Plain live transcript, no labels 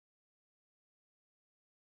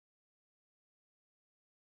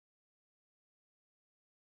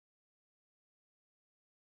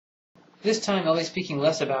This time I'll be speaking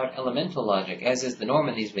less about elemental logic, as is the norm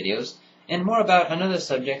in these videos, and more about another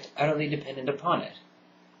subject utterly dependent upon it: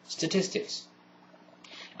 statistics.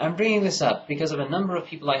 I'm bringing this up because of a number of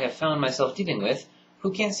people I have found myself dealing with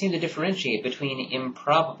who can't seem to differentiate between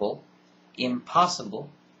improbable, impossible,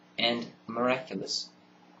 and miraculous.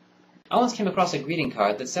 I once came across a greeting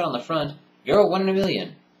card that said on the front, "You're 1 in a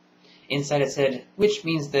million." Inside it said, which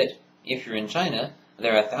means that, if you're in China,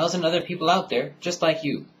 there are 1,000 other people out there just like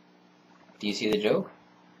you. Do you see the joke?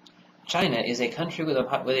 China is a country with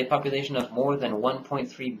a population of more than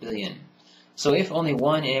 1.3 billion. So if only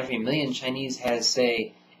 1 in every million Chinese has,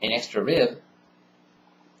 say, an extra rib,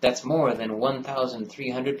 that's more than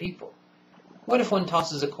 1,300 people. What if one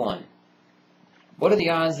tosses a coin? What are the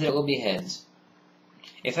odds that it will be heads?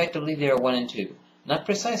 Effectively, they are 1 in 2. Not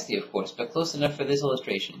precisely, of course, but close enough for this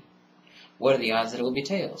illustration. What are the odds that it will be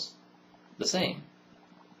tails? The same.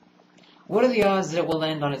 What are the odds that it will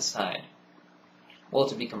land on its side? Well,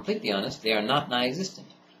 to be completely honest, they are not non-existent,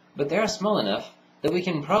 but they are small enough that we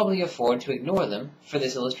can probably afford to ignore them for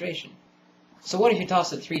this illustration. So what if you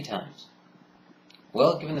toss it 3 times?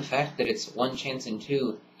 Well, given the fact that it's 1 chance in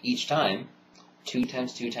 2 each time, 2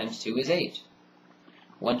 times 2 times 2 is 8.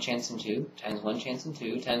 1 chance in 2 times 1 chance in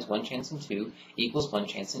 2 times 1 chance in 2 equals 1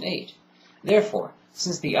 chance in 8. Therefore,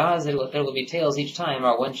 since the odds that it will be tails each time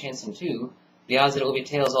are 1 chance in 2, the odds that it will be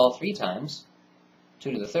tails all 3 times,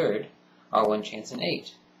 2 to the third, are 1 chance in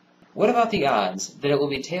 8. What about the odds that it will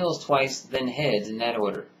be tails twice, then heads in that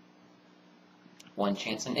order? 1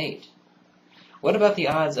 chance in 8. What about the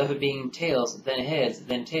odds of it being tails,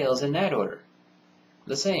 then tails in that order?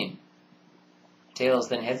 The same. Tails,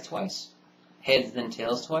 then heads twice. Heads, then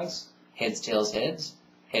tails twice. Heads, tails, heads.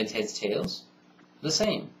 Heads, heads, tails. The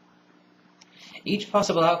same. Each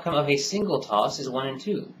possible outcome of a single toss is 1 in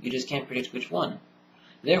 2. You just can't predict which one.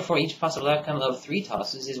 Therefore, each possible outcome of 3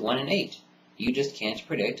 tosses is 1 in 8. You just can't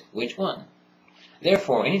predict which one.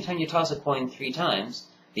 Therefore, anytime you toss a coin 3 times,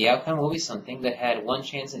 the outcome will be something that had 1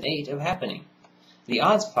 chance in 8 of happening. The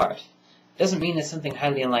odds part doesn't mean that something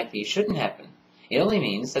highly unlikely shouldn't happen. It only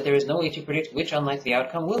means that there is no way to predict which unlikely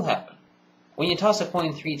outcome will happen. When you toss a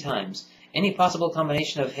coin 3 times, any possible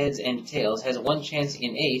combination of heads and tails has 1 chance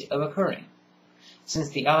in 8 of occurring. Since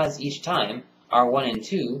the odds each time are 1 in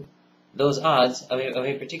 2, those odds of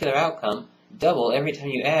a particular outcome double every time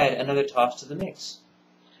you add another toss to the mix.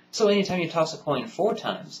 So anytime you toss a coin 4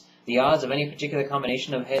 times, the odds of any particular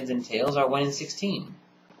combination of heads and tails are 1 in 16.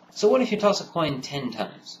 So what if you toss a coin 10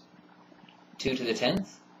 times? 2 to the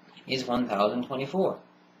 10th is 1,024.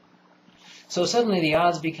 So suddenly the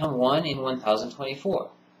odds become 1 in 1,024.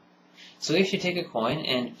 So if you take a coin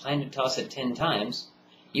and plan to toss it 10 times,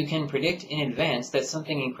 you can predict in advance that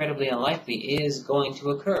something incredibly unlikely is going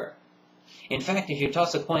to occur. In fact, if you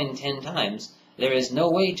toss a coin 10 times, there is no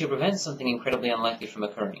way to prevent something incredibly unlikely from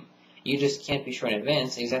occurring. You just can't be sure in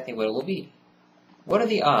advance exactly what it will be. What are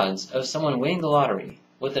the odds of someone winning the lottery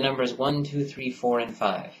with the numbers 1, 2, 3, 4, and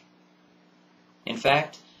 5? In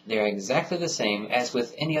fact, they are exactly the same as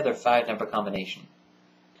with any other 5-number combination.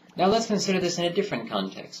 Now let's consider this in a different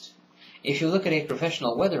context. If you look at a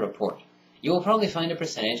professional weather report, you will probably find a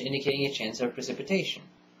percentage indicating a chance of precipitation.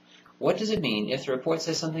 What does it mean if the report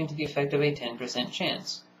says something to the effect of a 10%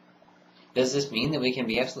 chance? Does this mean that we can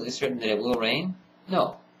be absolutely certain that it will rain?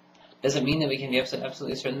 No. Does it mean that we can be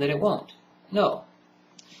absolutely certain that it won't? No.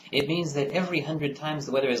 It means that every 100 times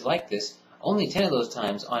the weather is like this, only 10 of those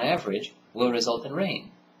times, on average, will result in rain.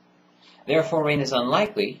 Therefore, rain is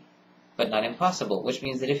unlikely, but not impossible, which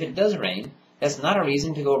means that if it does rain, that's not a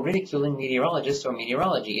reason to go ridiculing meteorologists or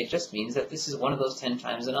meteorology. It just means that this is one of those 10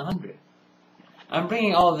 times in 100. I'm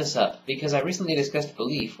bringing all of this up because I recently discussed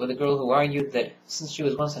belief with a girl who argued that since she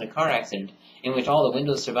was once in a car accident in which all the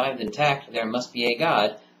windows survived intact, there must be a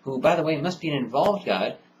God, who, by the way, must be an involved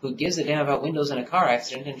God, who gives a damn about windows in a car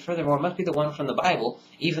accident, and furthermore must be the one from the Bible,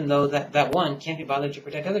 even though that one can't be bothered to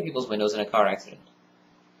protect other people's windows in a car accident.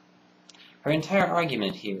 Her entire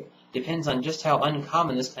argument here depends on just how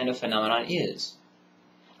uncommon this kind of phenomenon is.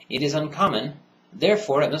 It is uncommon,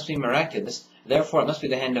 therefore it must be miraculous, therefore it must be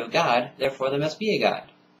the hand of God, therefore there must be a God.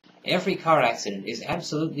 Every car accident is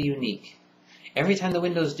absolutely unique. Every time the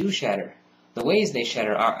windows do shatter, the ways they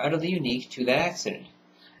shatter are utterly unique to that accident.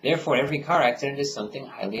 Therefore every car accident is something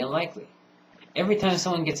highly unlikely. Every time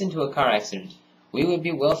someone gets into a car accident, we would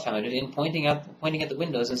be well-founded in pointing at the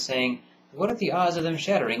windows and saying, what are the odds of them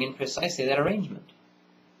shattering in precisely that arrangement?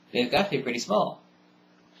 They've got to be pretty small.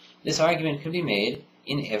 This argument could be made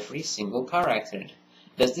in every single car accident.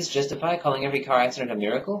 Does this justify calling every car accident a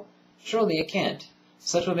miracle? Surely it can't.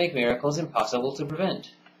 Such would make miracles impossible to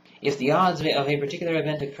prevent. If the odds of a particular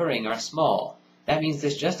event occurring are small, That means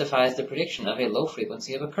this justifies the prediction of a low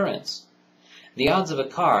frequency of occurrence. The odds of a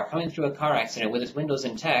car coming through a car accident with its windows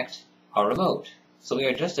intact are remote, so we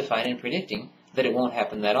are justified in predicting that it won't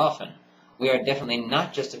happen that often. We are definitely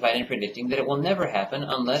not justified in predicting that it will never happen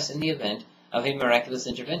unless in the event of a miraculous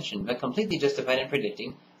intervention, but completely justified in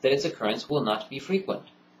predicting that its occurrence will not be frequent.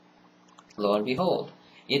 Lo and behold,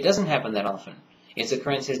 it doesn't happen that often. Its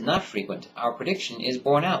occurrence is not frequent. Our prediction is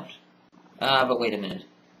borne out. But wait a minute.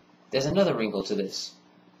 There's another wrinkle to this.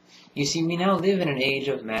 You see, we now live in an age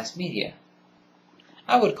of mass media.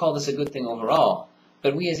 I would call this a good thing overall,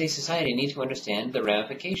 but we as a society need to understand the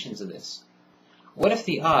ramifications of this. What if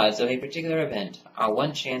the odds of a particular event are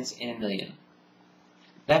 1 chance in a million?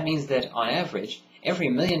 That means that, on average, every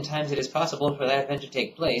million times it is possible for that event to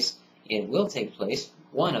take place, it will take place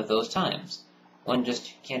one of those times. One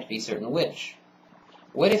just can't be certain which.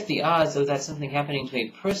 What if the odds of that something happening to a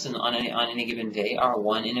person on any given day are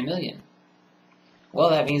 1 in a million? Well,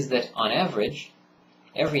 that means that, on average,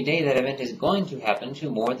 every day that event is going to happen to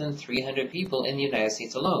more than 300 people in the United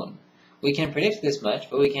States alone. We can predict this much,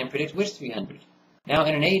 but we can't predict which 300. Now,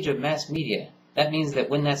 in an age of mass media, that means that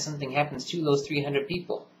when that something happens to those 300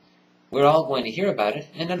 people, we're all going to hear about it,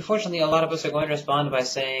 and unfortunately a lot of us are going to respond by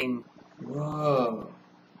saying, "Whoa,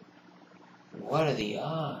 what are the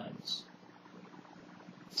odds?"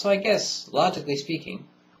 So I guess, logically speaking,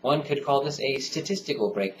 one could call this a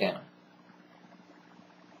statistical breakdown.